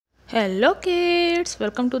Hello kids,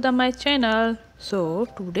 welcome to my channel. So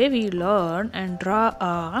today we learn and draw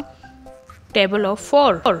a table of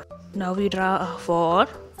 4. Now we draw a 4.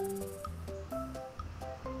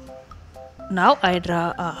 Now I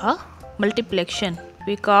draw a multiplication.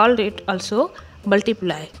 We called it also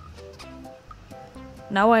multiply.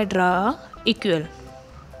 Now I draw a equal.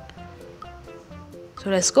 So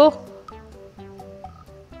let's go.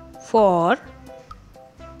 4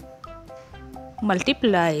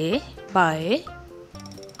 multiply by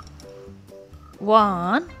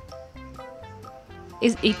 1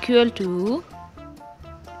 is equal to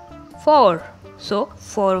 4. So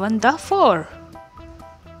 4 1 the 4.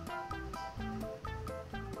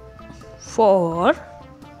 4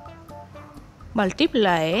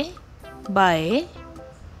 multiply by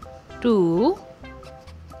 2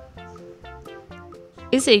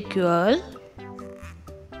 is equal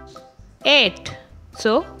 8.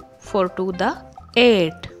 So 4 2 the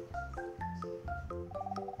 8.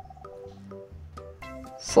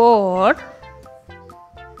 4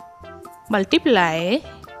 multiply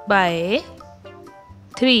by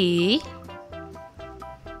 3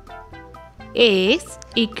 is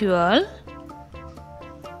equal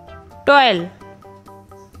 12.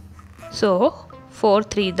 So 4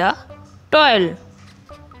 3 the 12.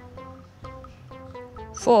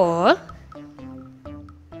 4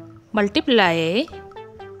 multiply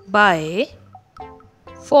by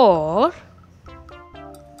 4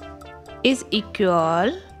 is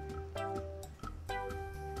equal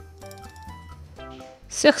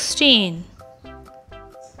 16.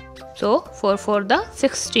 So 4 4 the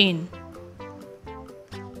 16.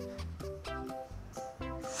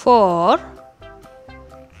 4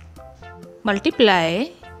 multiply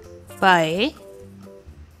by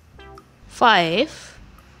 5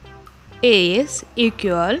 is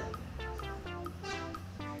equal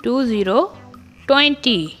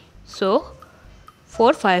 20. So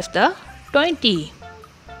 4 5 the 20.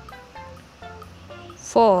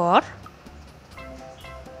 4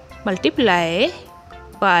 multiply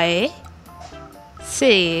by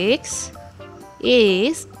 6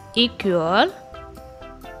 is equal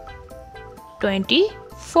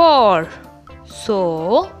 24.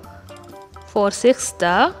 So 4 6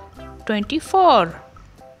 the 24.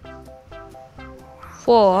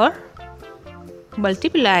 4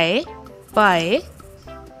 multiply by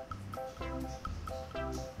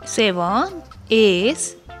 7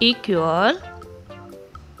 is equal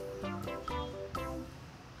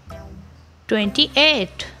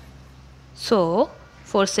 28. So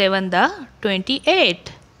 4 7 the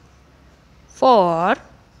 28. 4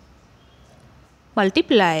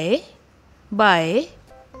 multiply by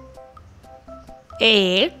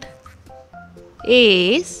 8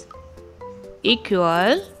 is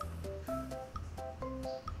equal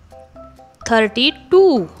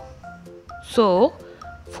 32. So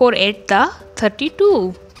 4 8 the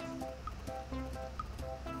 32.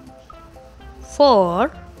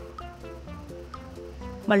 4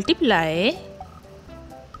 multiply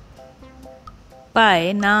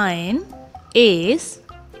by 9 is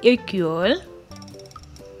equal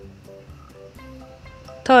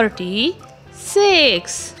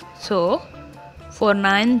 36. So 4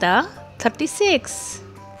 9 the 36.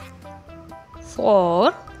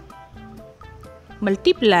 4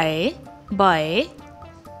 multiply by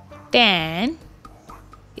 10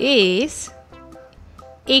 is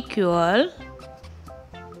equal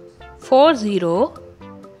 40.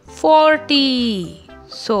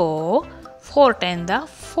 So 4 10 the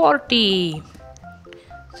 40.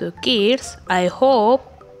 So kids, I hope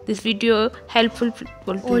this video helpful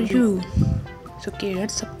for you. So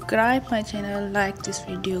kids, subscribe my channel, like this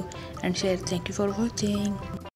video and share. Thank you for watching.